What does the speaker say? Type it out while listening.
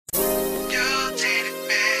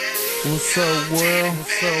What's up, world?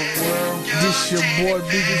 What's up, world? This your boy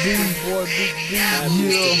Big B. Yeah,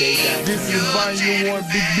 this is Volume 1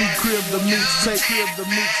 Big B Crib the mixtape.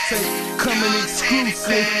 Coming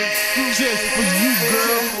exclusive, just for you,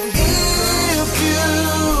 girl. If you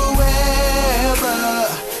ever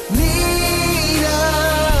need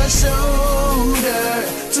a shoulder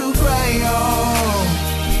to cry on,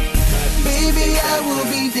 baby, I will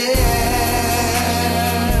be there.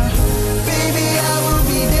 Baby, I will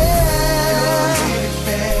be there.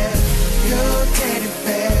 Your teddy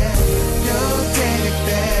bear, your teddy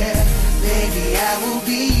bear. Baby, I will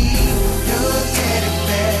be your teddy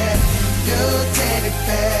bear, your teddy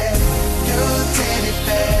bear, your teddy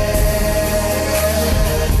bear.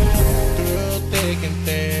 Real thick and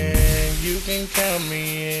thin, you can count me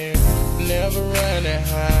in. Never running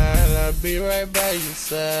high, I'll be right by your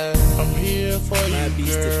side. I'm here for you,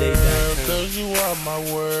 girl, cause you are my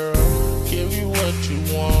world. Give you what you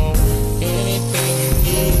want, anything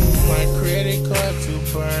you need. My credit card to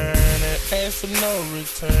burn and ask for no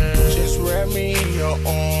return. Just wrap me in your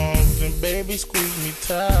arms and baby squeeze me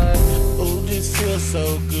tight. Ooh, this feels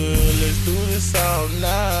so good, let's do this all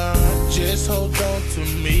night. Just hold on to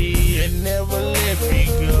me and never let me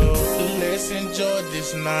go. Let's enjoy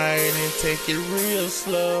this night and take it real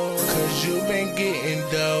slow. Cause you been getting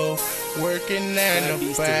dough, working 9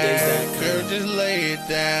 to 5. Girl, just lay it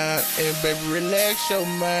down and baby relax your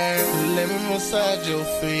mind. Let me massage your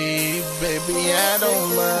feet, baby, I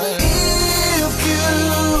don't mind. If you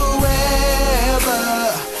ever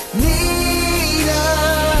need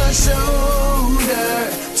a shoulder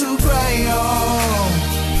to cry on,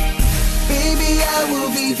 baby, I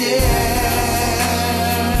will be there.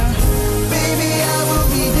 Baby, I will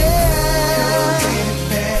be there.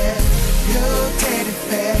 Your teddy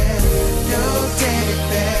bear, your teddy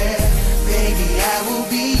bear. Baby, I will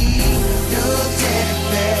be your teddy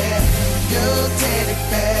bear, your teddy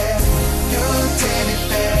bear, your teddy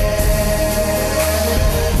bear.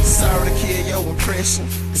 Sorry to kill your impression.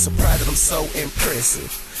 It's a pride that I'm so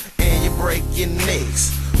impressive. And you break your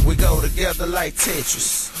necks. We go together like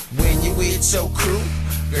Tetris. When you with your crew,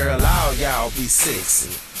 girl, all y'all be sexy.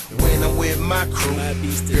 When I'm with my crew,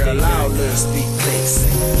 girl, all us be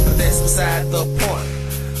flexing. But that's beside the point.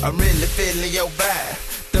 I'm really feeling your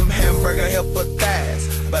vibe. Them hamburger helper thighs.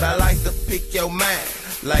 But I like to pick your mind.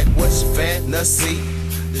 Like what's your fantasy?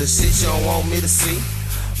 The shit you don't want me to see.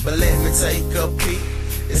 But let me take a peek.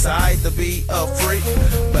 It's alright to be a freak,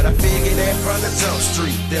 but I figured that from the jump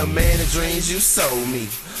street. Them man the dreams you sold me.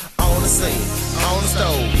 On the scene, on the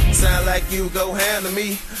stove, sound like you go handle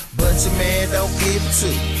me, but your man don't give it to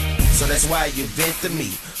you. So that's why you vent to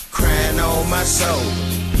me, crying on my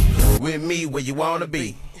shoulder. With me where you wanna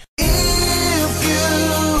be. If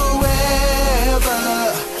you